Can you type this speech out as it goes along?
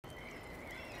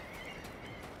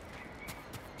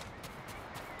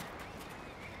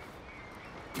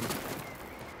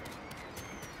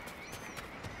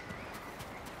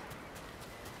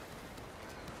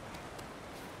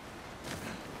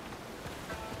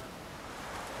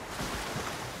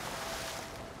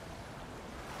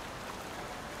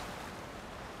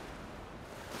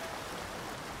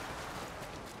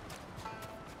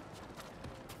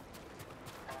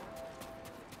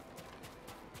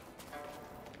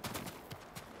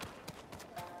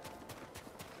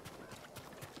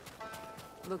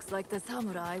Looks like the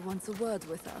samurai wants a word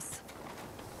with us.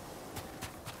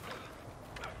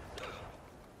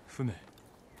 Fune,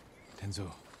 Tenzo,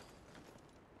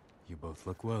 you both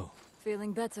look well.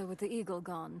 Feeling better with the eagle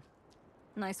gone.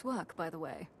 Nice work, by the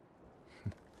way.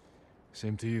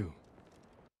 Same to you.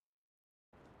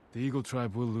 The Eagle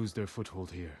tribe will lose their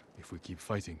foothold here if we keep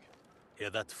fighting. Hear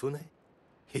that, Fune?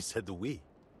 He said we.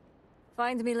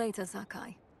 Find me later,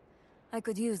 Sakai. I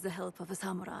could use the help of a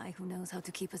samurai who knows how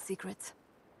to keep a secret.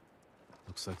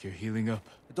 Looks like you're healing up.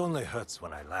 It only hurts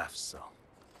when I laugh, so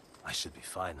I should be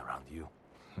fine around you.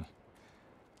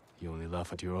 You only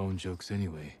laugh at your own jokes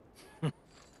anyway.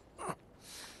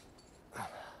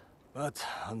 But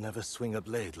I'll never swing a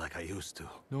blade like I used to.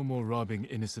 No more robbing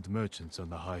innocent merchants on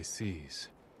the high seas.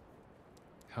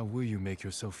 How will you make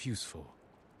yourself useful?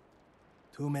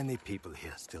 Too many people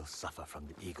here still suffer from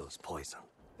the Eagle's poison.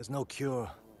 There's no cure,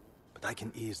 but I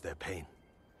can ease their pain.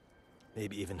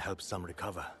 Maybe even help some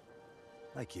recover.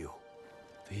 Like you.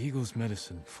 The Eagle's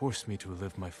medicine forced me to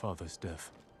relive my father's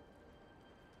death.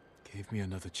 Gave me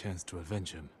another chance to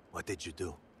avenge him. What did you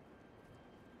do?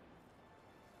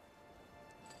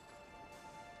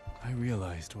 I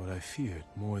realized what I feared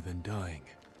more than dying.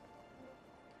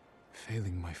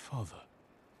 Failing my father.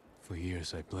 For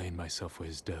years I blamed myself for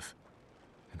his death,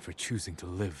 and for choosing to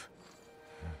live.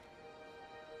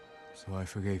 So I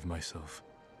forgave myself.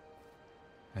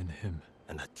 And him.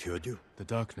 And that cured you? The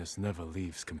darkness never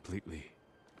leaves completely.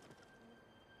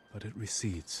 But it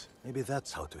recedes. Maybe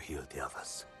that's how to heal the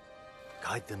others.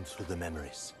 Guide them through the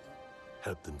memories.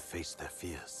 Help them face their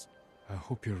fears. I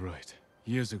hope you're right.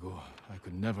 Years ago, I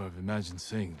could never have imagined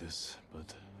saying this,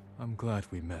 but I'm glad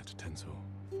we met, Tenzo.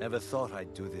 Never thought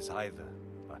I'd do this either,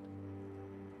 but...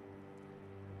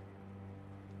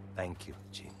 Thank you,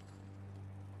 Jin.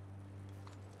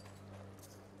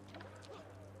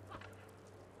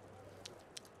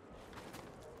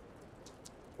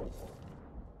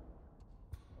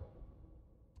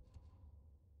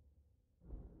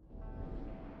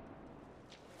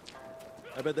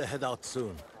 I better head out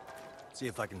soon. See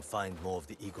if I can find more of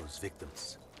the Eagle's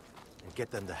victims. And get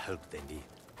them the help they need.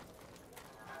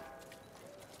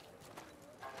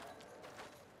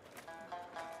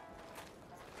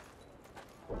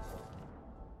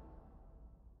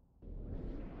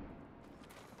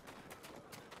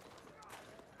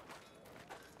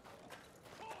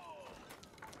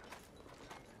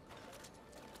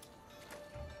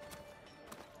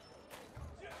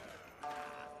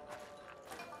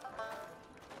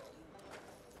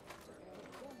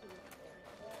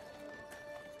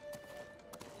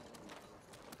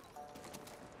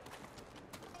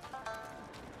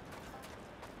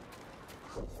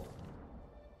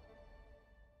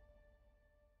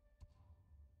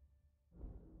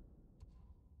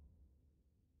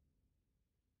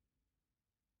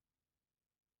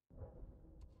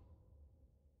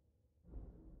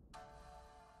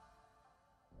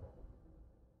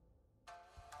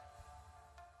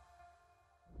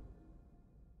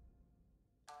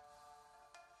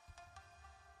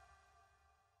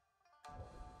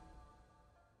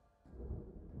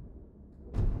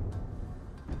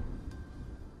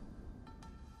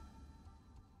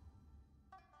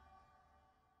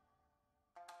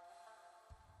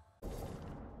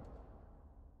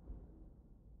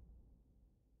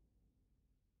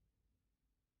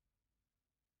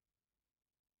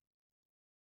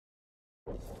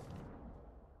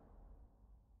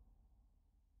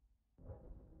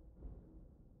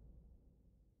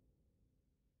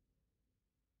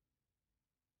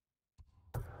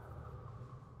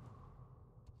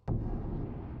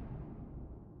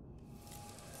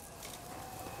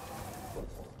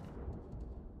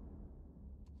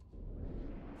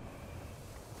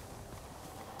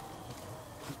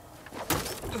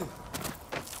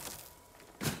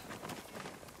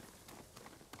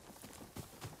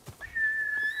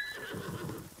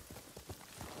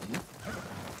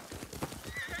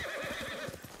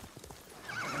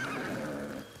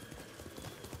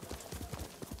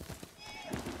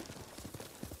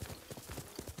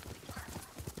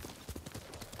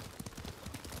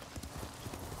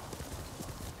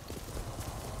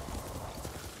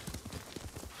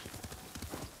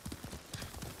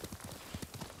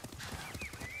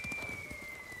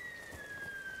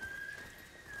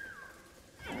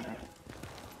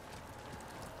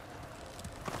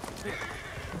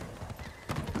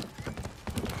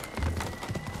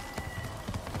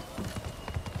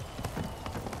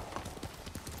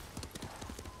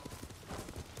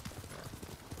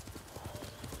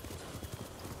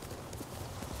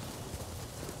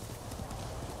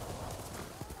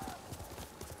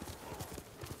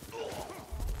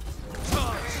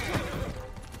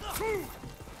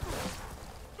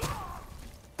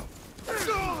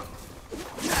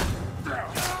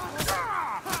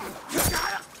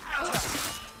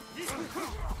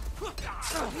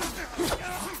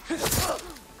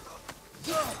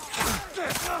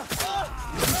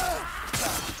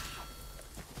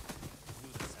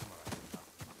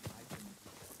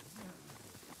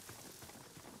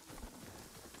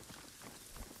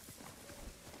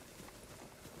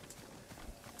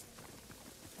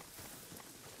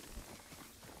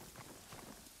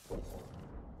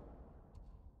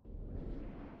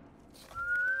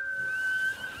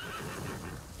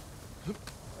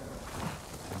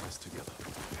 Bring this together.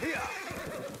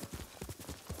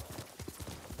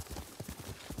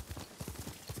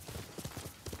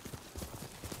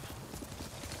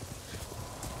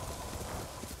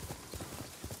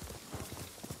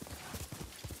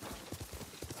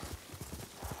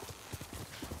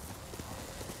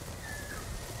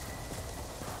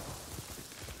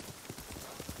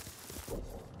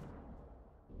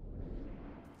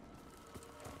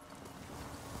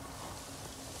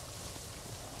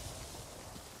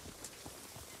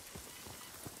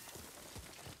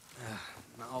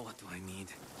 Now what do I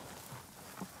need?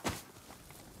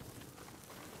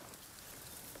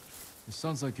 It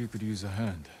sounds like you could use a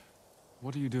hand.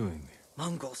 What are you doing?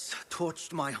 Mongols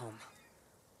torched my home.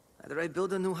 Either I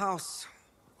build a new house,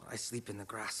 or I sleep in the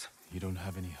grass. You don't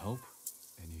have any help?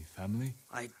 Any family?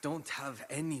 I don't have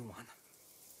anyone.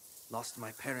 Lost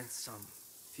my parents some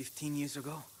 15 years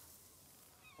ago.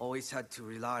 Always had to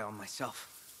rely on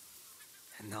myself.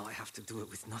 And now I have to do it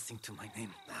with nothing to my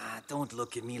name. Don't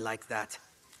look at me like that.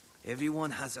 Everyone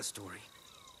has a story.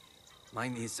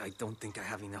 Mine is I don't think I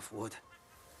have enough wood.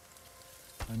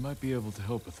 I might be able to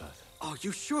help with that. Oh,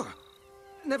 you sure?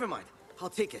 Never mind.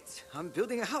 I'll take it. I'm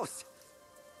building a house.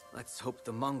 Let's hope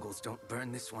the Mongols don't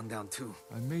burn this one down too.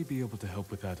 I may be able to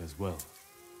help with that as well.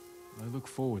 I look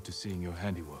forward to seeing your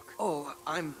handiwork. Oh,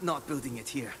 I'm not building it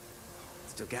here.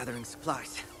 Still gathering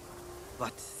supplies.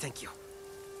 But thank you.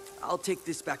 I'll take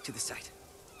this back to the site.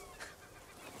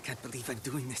 Can't believe I'm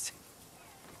doing this.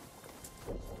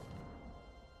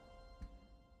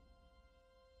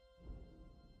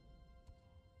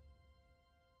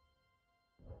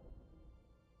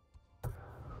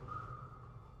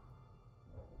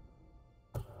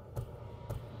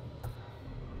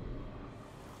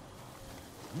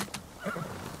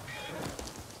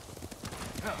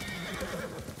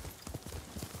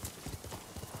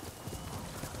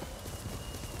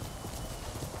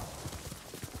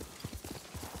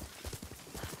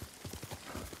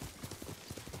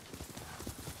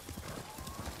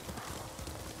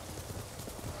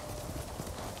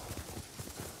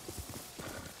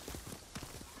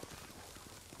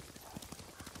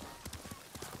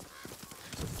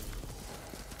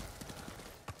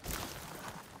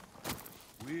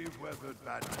 We've weathered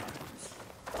bad times.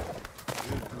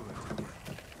 We'll do it again.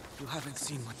 You haven't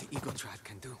seen what the Eagle Tribe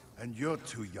can do. And you're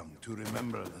too young to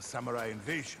remember the samurai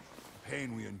invasion, the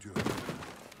pain we endured,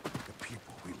 the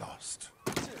people we lost.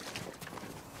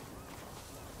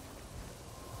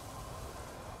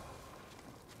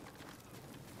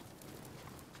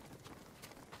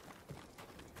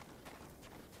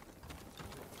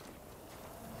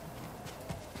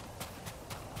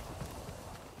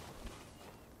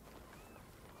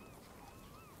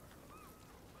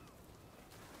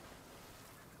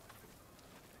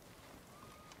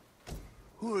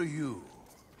 Who are you?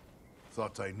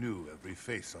 Thought I knew every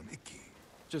face on Iki.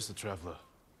 Just a traveler.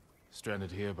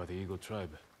 Stranded here by the Eagle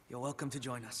Tribe. You're welcome to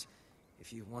join us.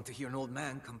 If you want to hear an old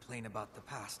man complain about the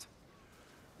past.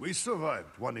 We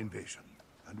survived one invasion,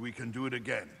 and we can do it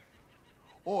again.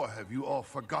 Or have you all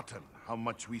forgotten how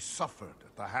much we suffered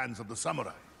at the hands of the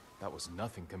samurai? That was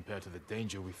nothing compared to the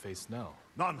danger we face now.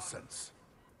 Nonsense.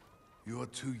 You're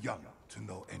too young to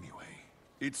know anyway.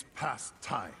 It's past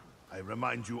time I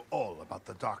remind you all about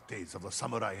the dark days of the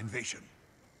samurai invasion.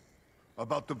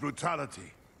 About the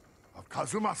brutality of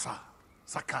Kazumasa,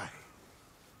 Sakai.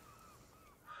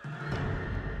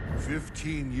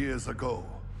 15 years ago,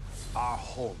 our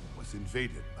home was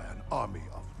invaded by an army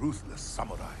of ruthless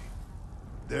samurai.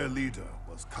 Their leader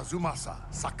was Kazumasa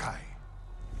Sakai,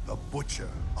 the Butcher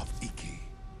of Iki.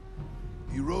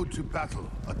 He rode to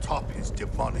battle atop his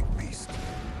demonic beast,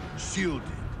 shielded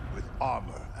with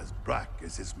armor as black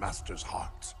as his master's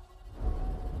heart.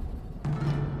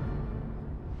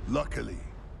 Luckily,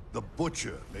 the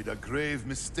Butcher made a grave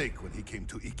mistake when he came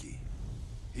to Iki.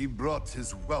 He brought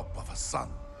his whelp of a son.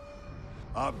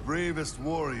 Our bravest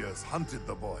warriors hunted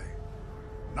the boy,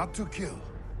 not to kill,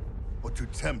 but to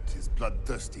tempt his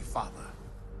bloodthirsty father.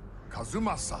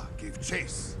 Kazumasa gave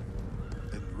chase,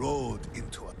 and rode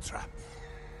into a trap.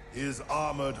 His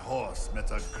armored horse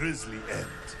met a grisly end,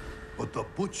 but the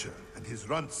Butcher and his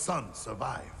runt son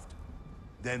survived,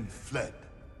 then fled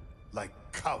like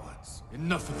Cowards!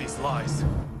 Enough of these lies.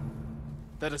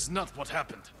 That is not what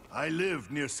happened. I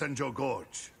lived near Senjo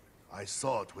Gorge. I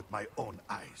saw it with my own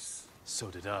eyes. So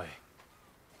did I.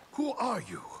 Who are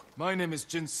you? My name is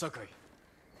Jin Sakai.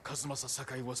 Kazumasa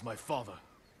Sakai was my father.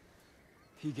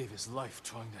 He gave his life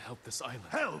trying to help this island.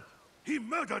 Help! He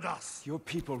murdered us! Your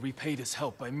people repaid his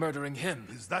help by murdering him.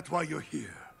 Is that why you're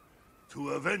here?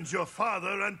 To avenge your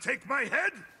father and take my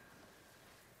head?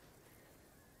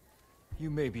 You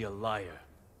may be a liar,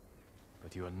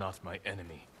 but you are not my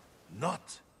enemy.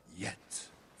 Not yet.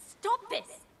 Stop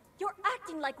this! You're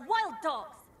acting like wild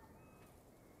dogs!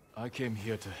 I came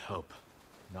here to help,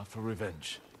 not for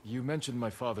revenge. You mentioned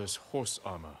my father's horse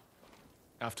armor.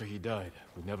 After he died,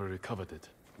 we never recovered it.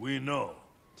 We know.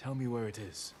 Tell me where it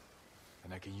is,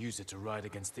 and I can use it to ride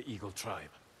against the Eagle tribe.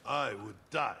 I would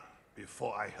die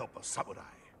before I help a samurai.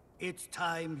 It's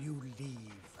time you leave.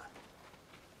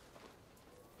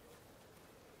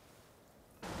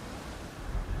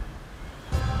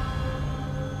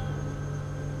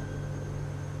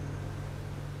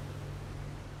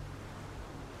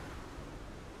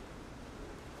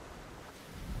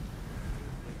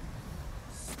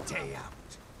 Stay out.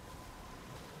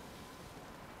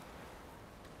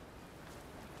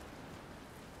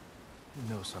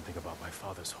 You know something about my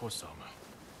father's horse armor,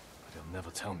 but he'll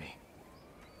never tell me.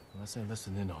 Unless I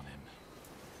listen in on him,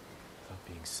 without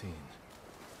being seen.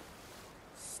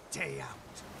 Stay out.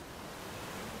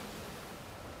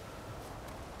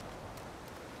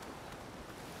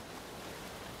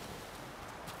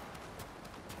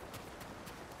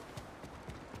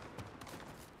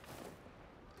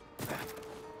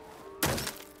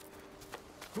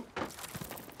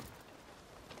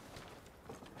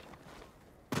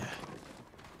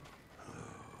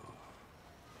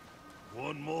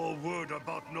 One more word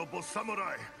about noble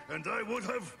samurai, and I would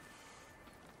have...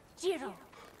 Jiro!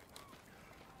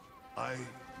 I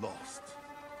lost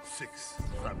 6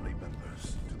 family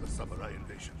members to the samurai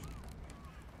invasion.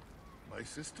 My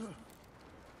sister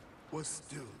was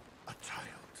still a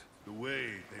child. The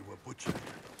way they were butchered,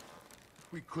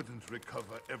 we couldn't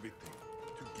recover everything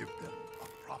to give them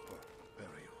a proper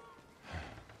burial.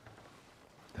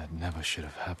 That never should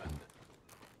have happened.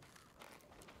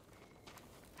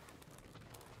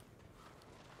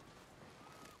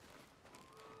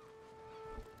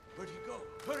 Where'd he go?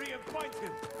 Hurry and find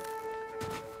him!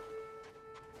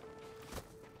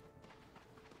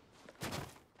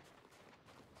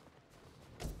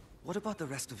 What about the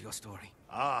rest of your story?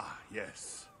 Ah,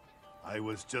 yes. I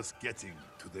was just getting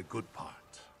to the good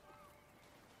part.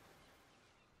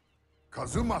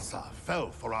 Kazumasa fell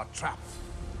for our trap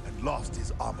and lost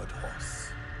his armored horse.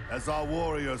 As our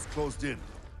warriors closed in,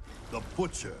 the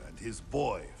butcher and his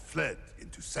boy fled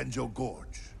into Senjo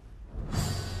Gorge.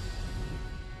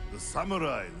 The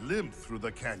samurai limped through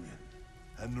the canyon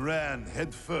and ran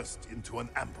headfirst into an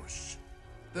ambush.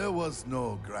 There was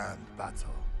no grand battle.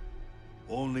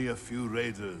 Only a few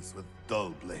raiders with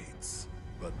dull blades.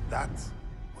 But that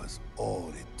was all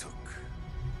it took.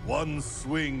 One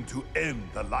swing to end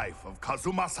the life of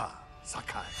Kazumasa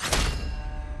Sakai.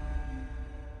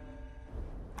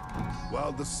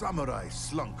 While the samurai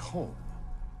slunk home,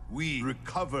 we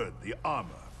recovered the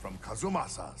armor from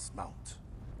Kazumasa's mount.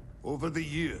 Over the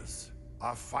years,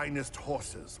 our finest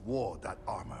horses wore that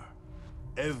armor.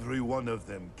 Every one of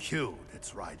them killed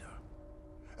its rider,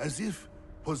 as if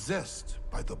possessed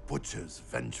by the butcher's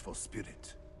vengeful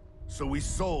spirit. So we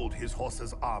sold his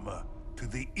horse's armor to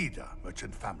the Ida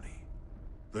merchant family.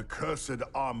 The cursed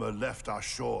armor left our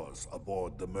shores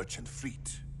aboard the merchant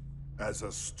fleet, as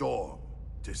a storm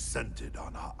descended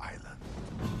on our island.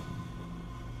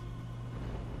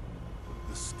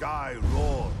 The sky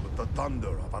roared with the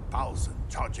thunder of 1,000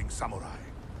 charging samurai,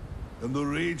 and the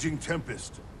raging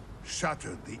tempest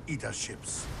shattered the Ida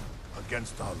ships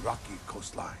against our rocky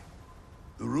coastline.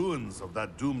 The ruins of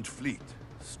that doomed fleet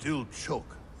still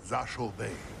choke Zasho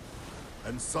Bay,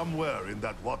 and somewhere in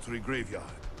that watery graveyard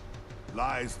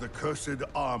lies the cursed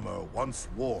armor once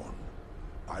worn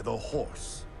by the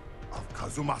horse of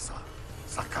Kazumasa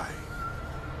Sakai.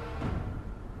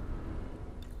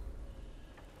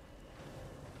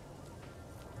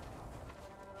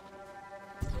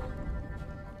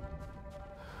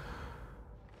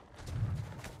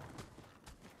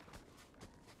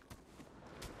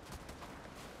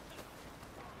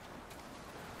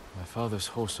 My father's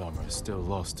horse armor is still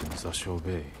lost in Zasho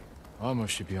Bay. Armor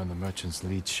should be on the merchant's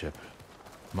lead ship,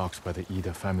 marked by the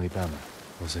Ida family banner.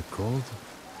 Was it gold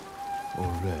or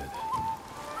red?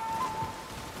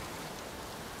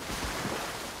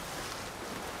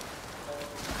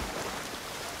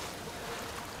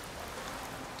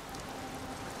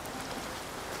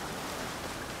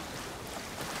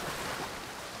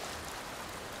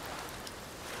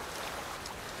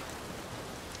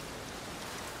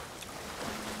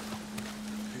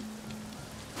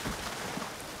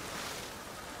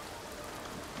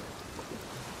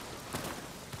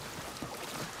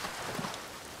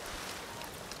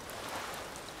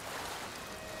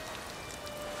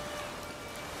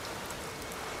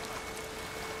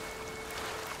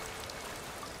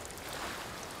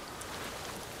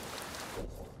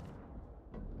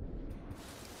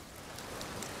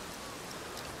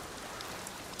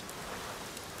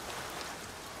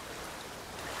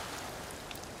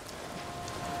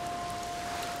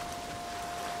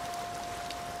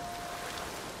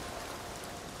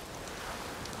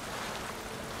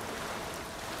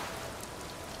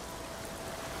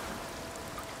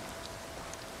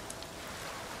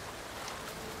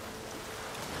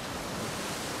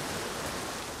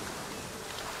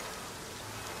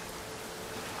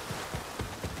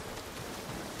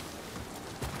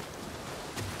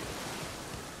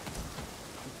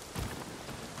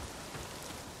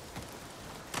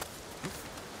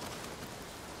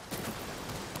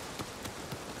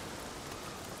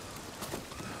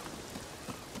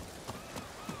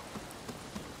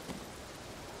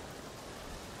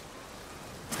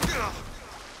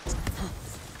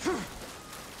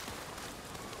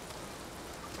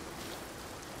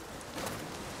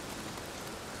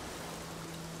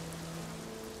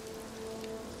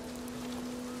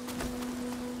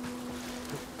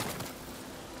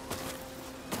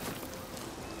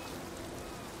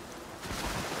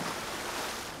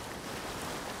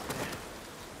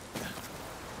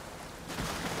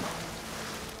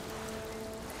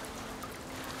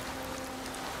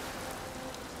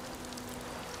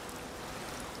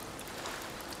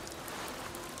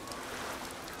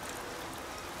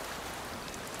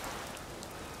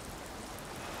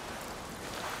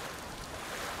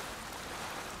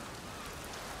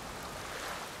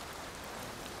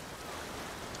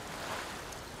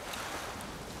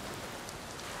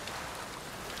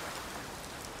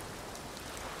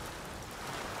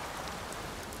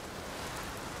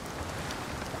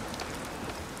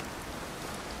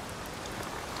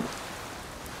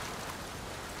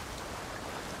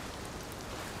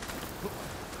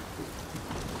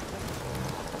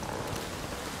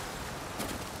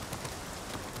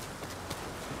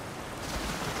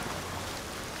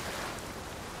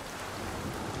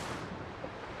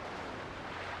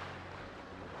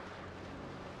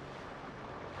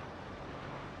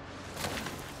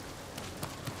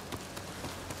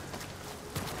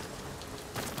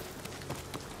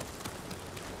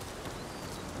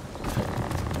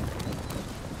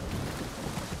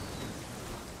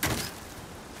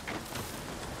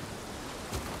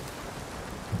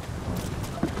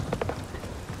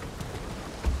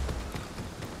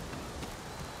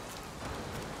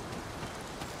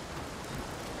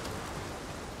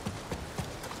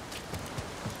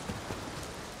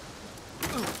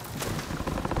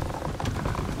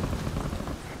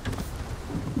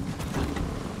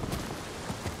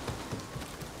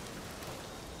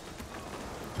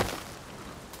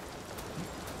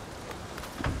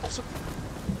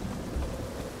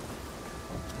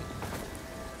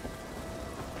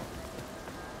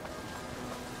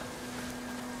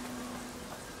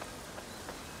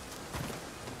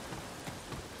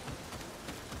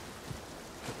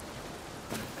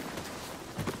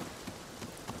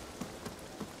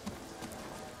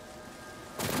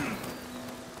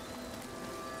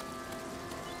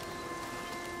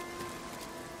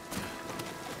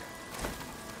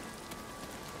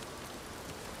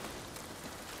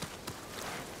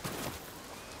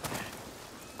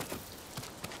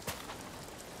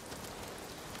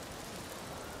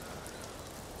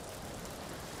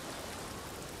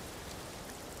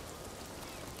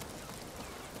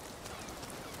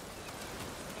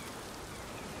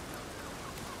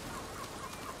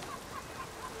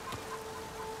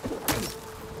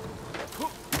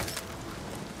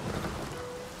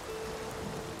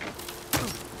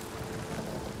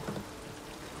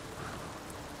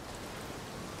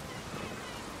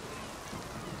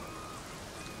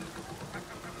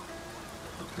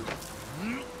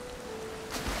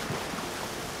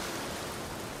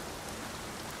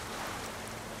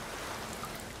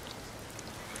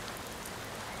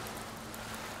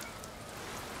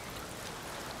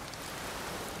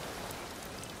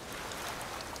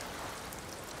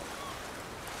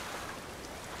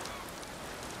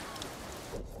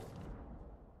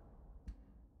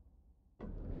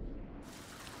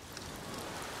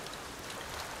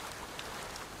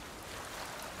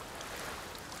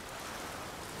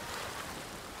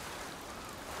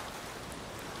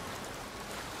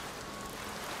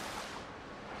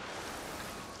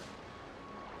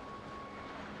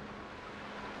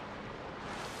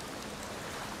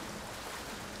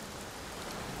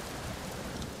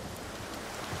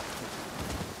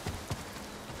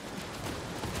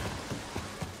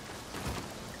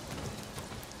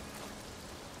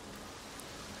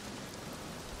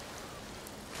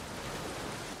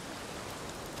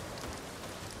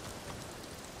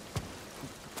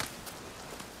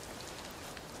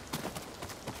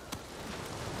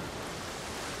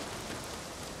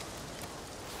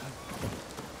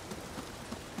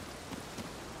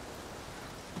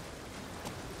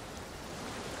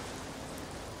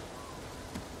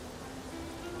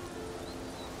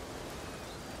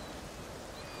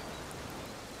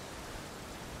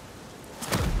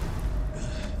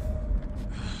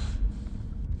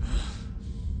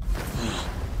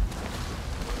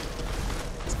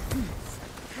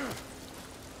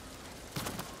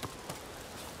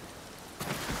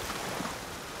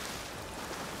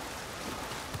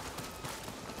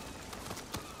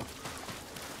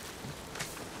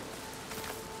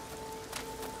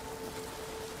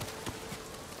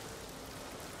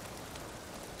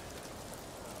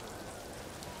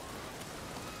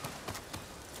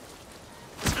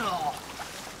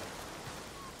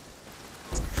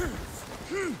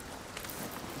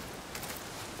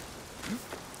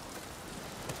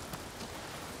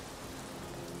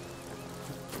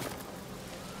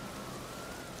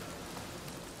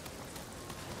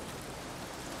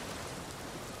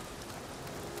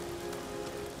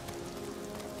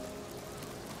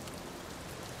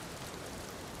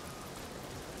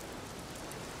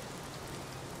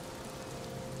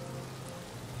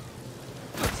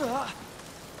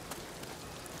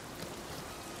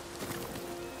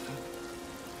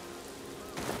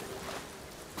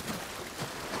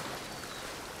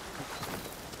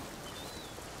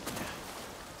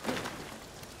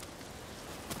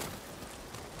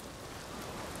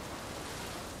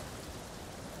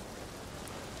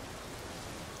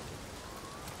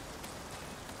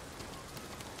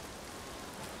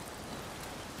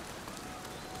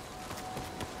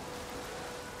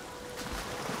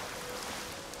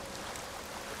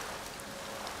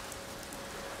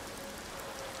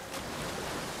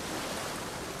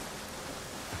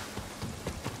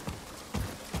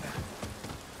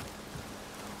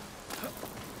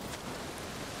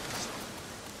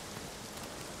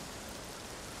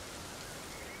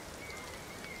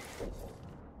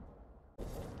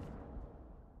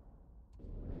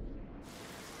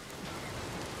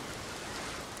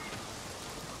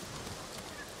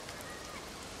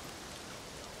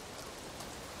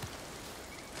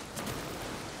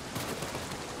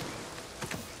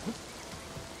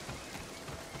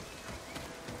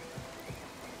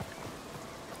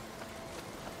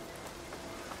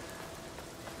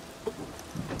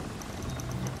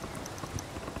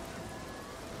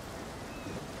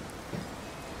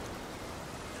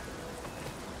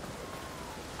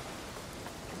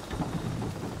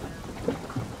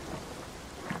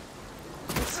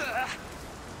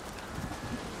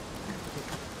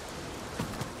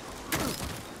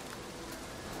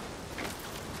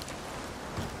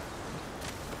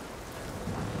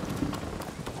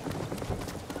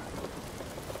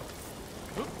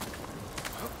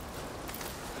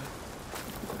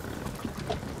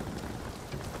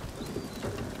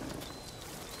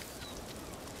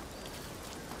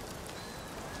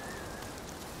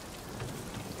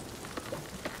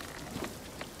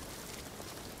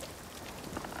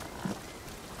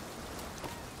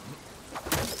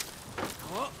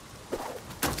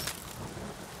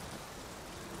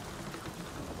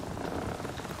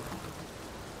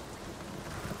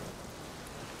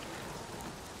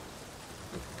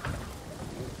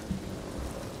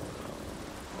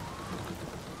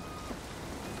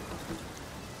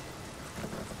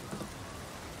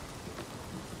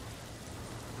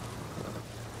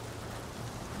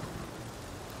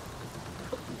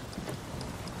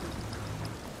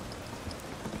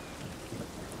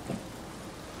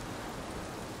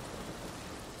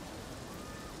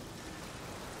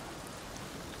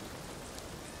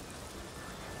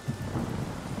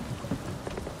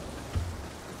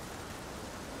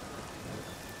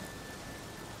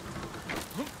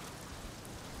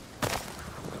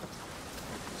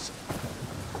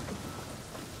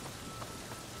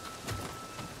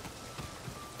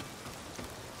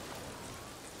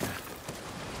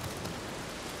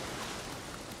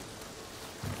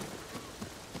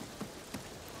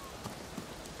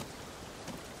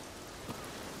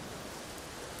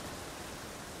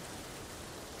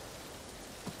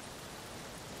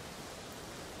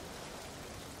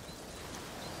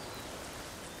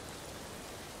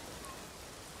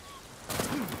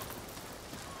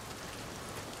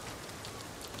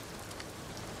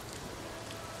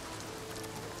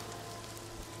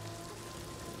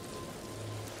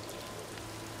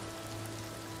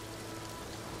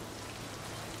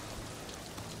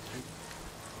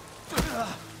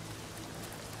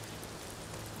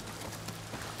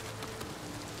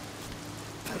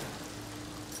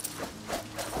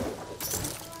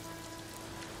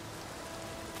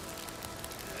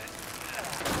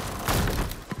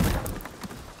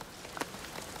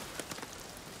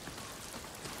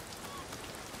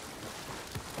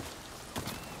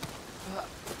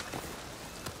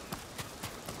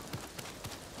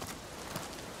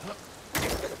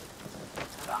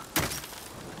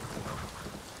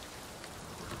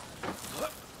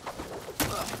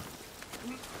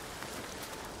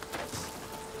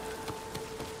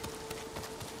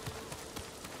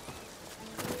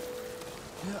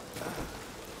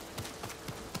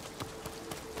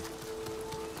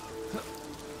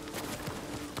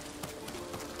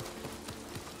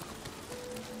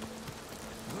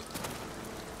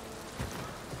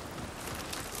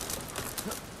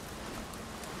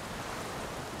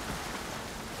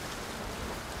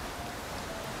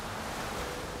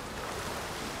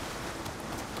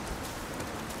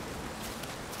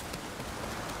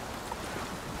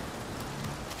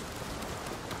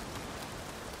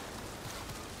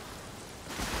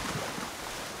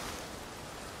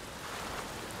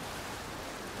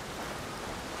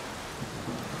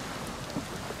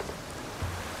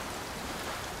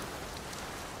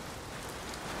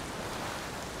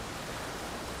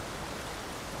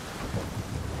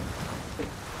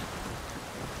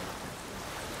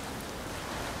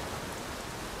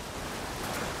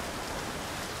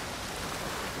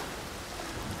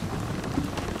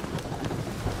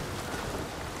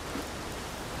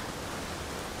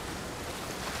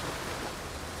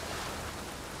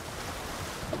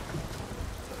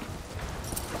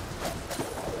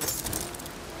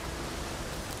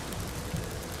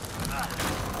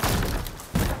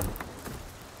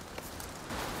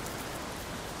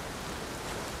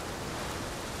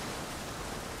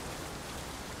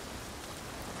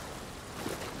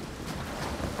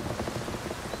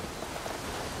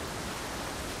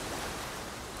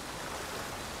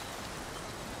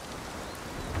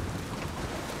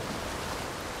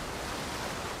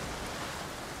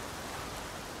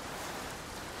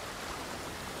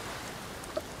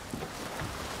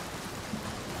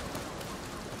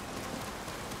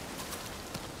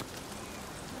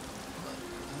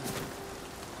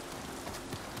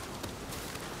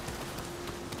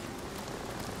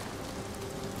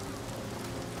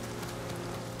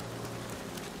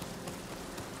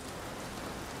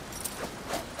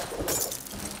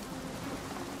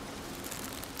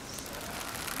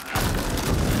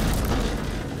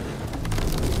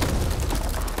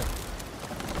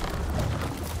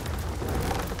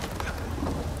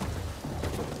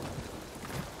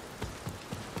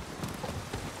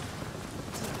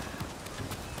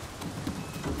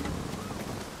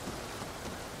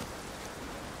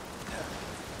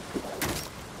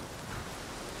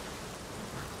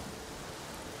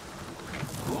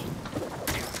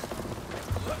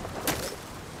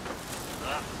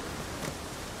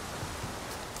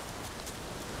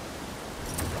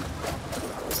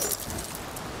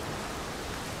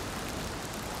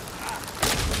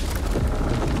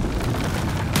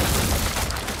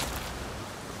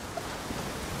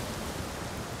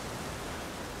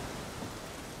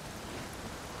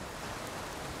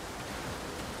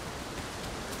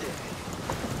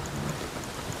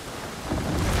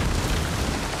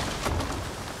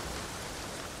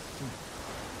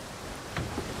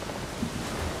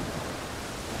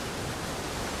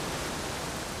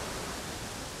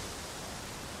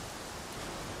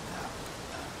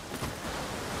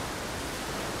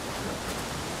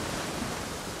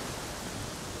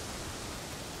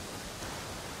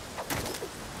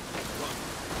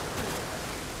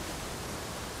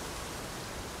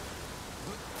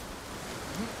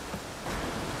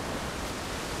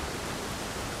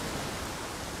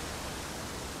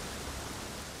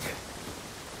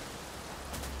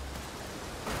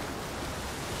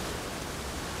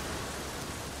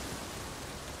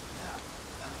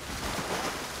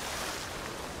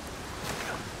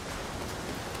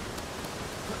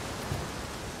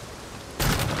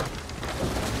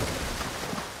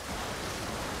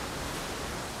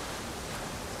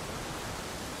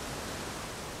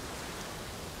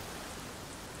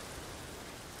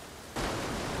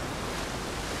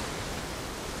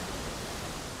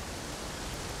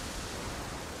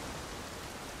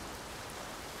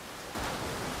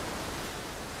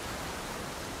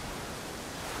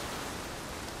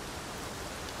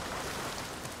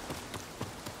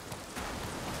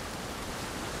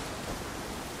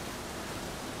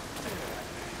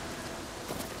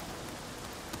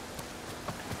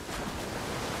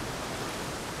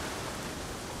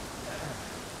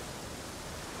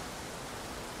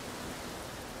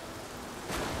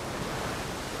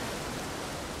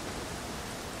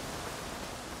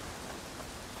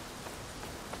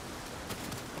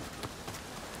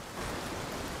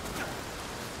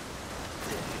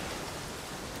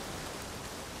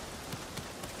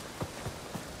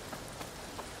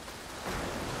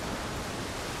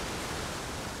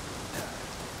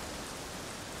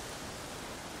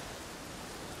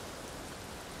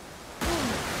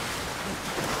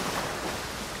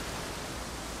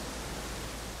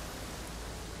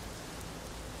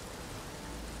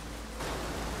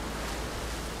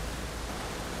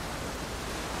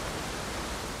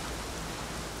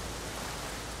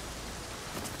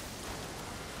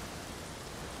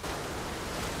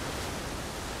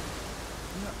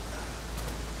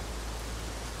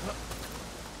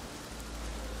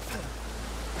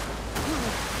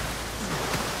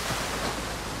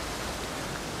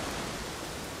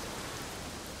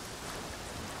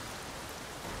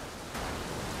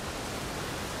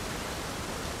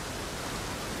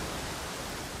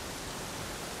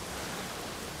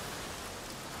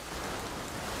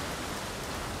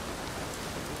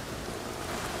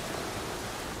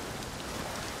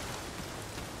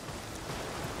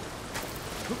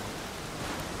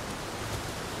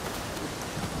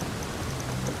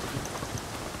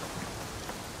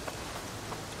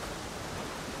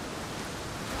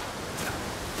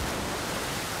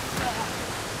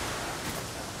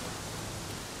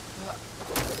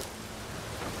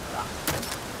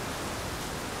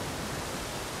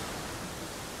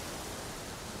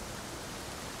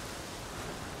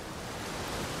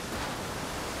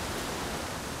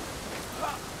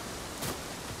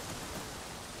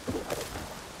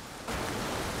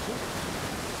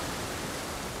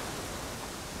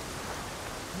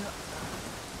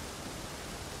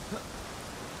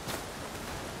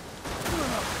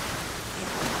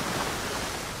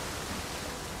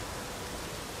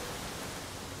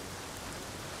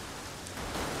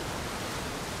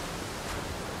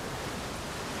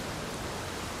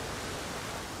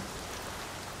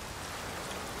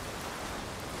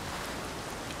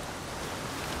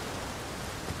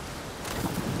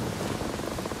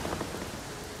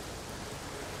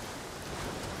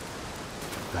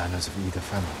 Banners of either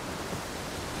family.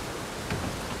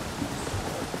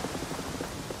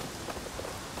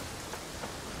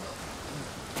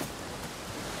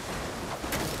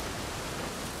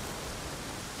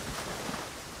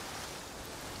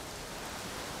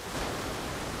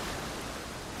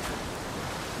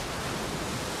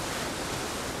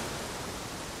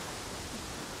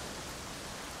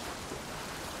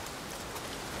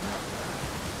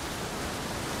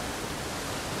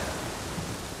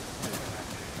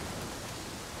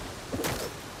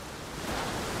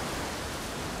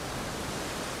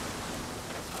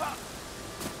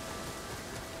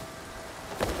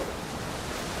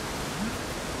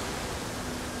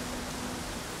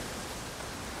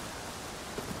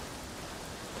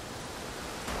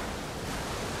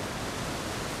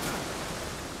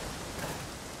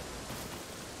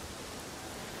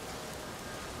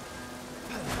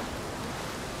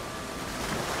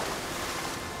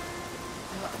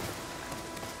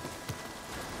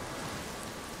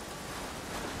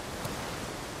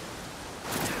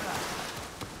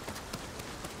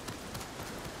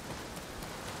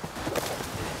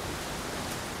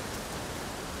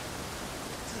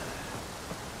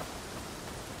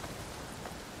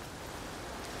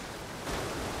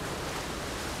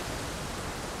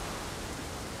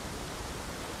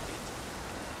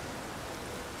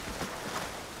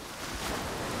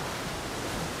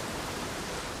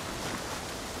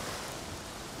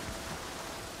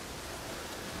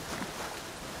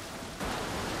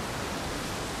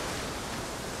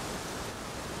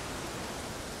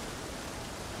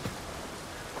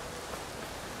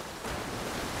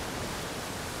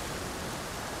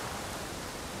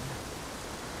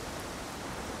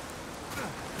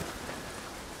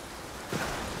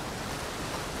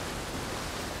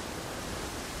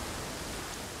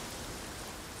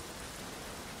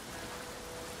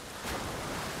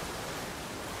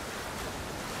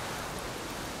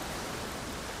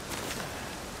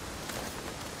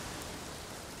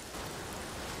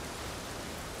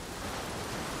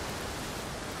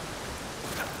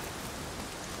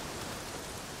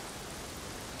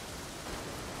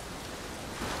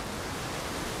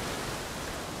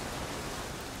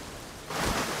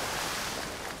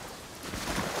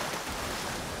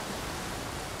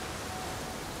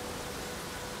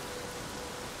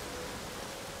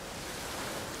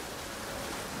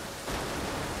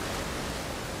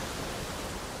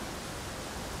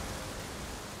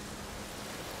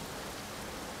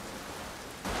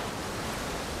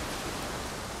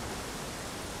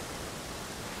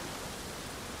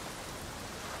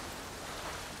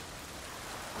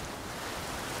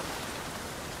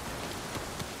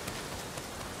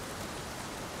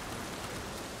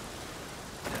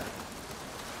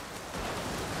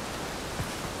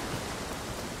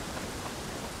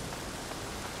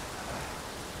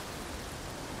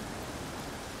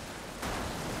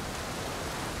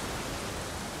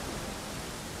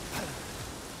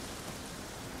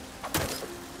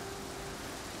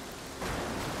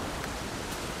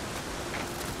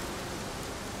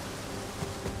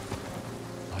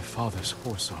 Father's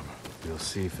horse armor. We'll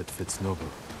see if it fits Nobu.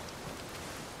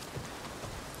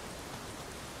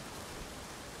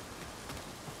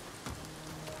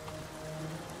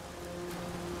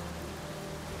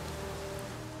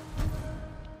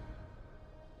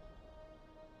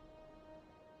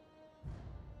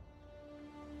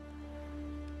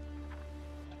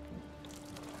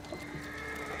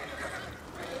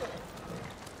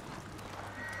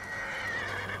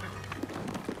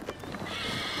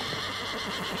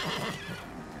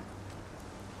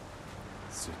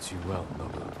 serves you well,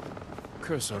 Nobu.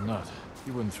 Curse or not,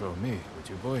 you wouldn't throw me, would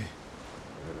you, boy?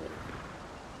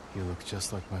 You look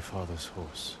just like my father's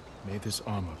horse. May this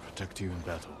armor protect you in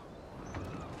battle.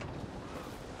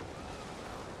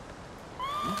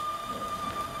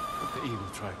 The Eagle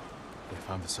Tribe. They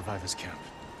found the survivors' camp.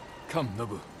 Come,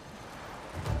 Nobu.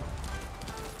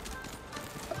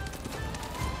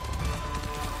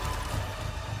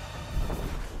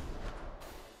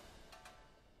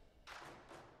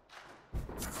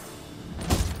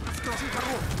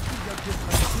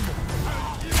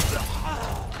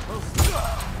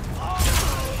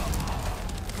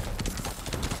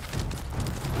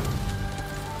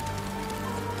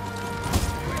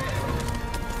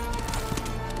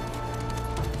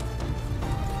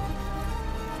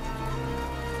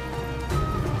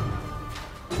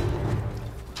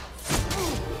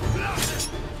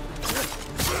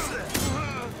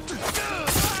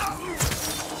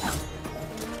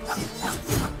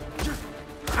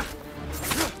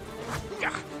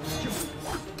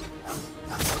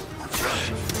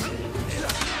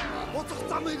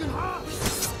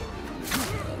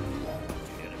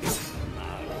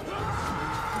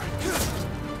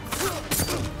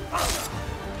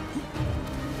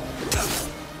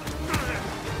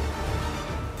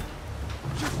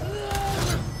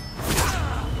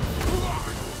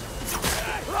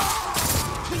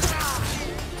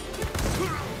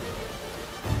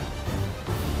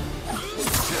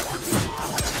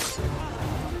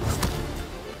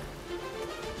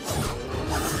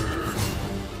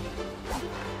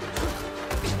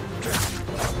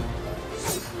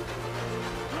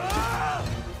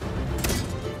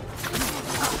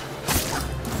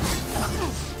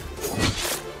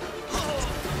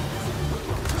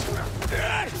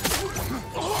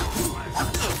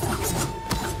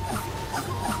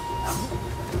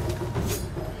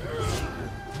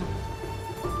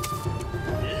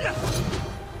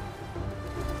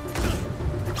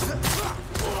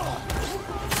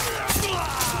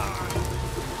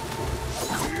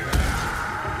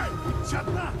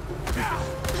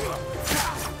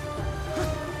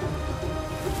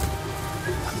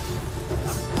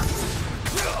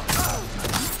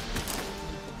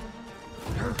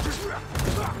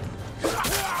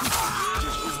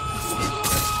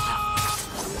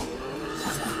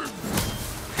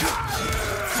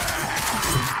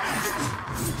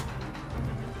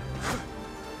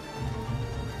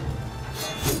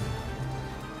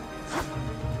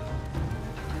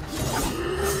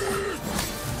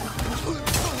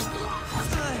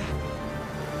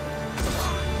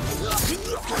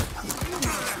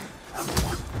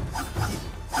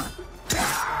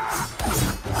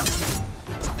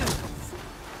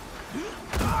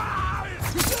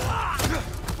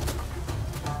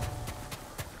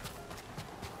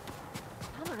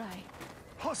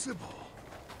 Possible.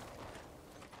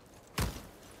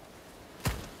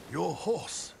 Your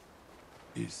horse.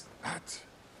 Is that?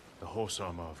 The horse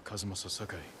armor of Kazumasa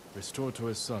Sakai, restored to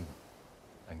his son,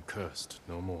 and cursed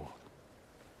no more.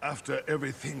 After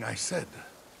everything I said,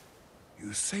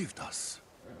 you saved us.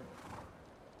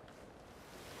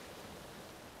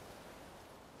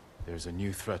 There's a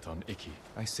new threat on Iki.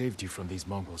 I saved you from these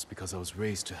Mongols because I was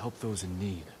raised to help those in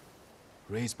need.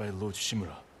 Raised by Lord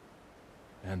Shimura,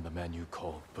 and the man you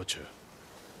call Butcher.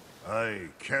 I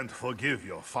can't forgive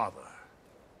your father.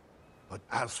 But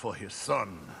as for his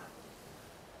son,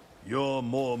 you're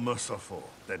more merciful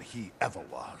than he ever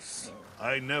was.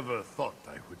 I never thought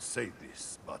I would say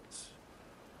this, but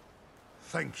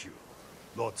thank you,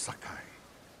 Lord Sakai.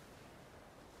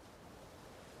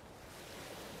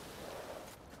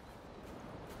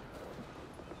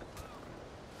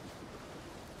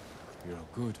 You're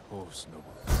a good horse,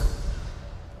 Nobu.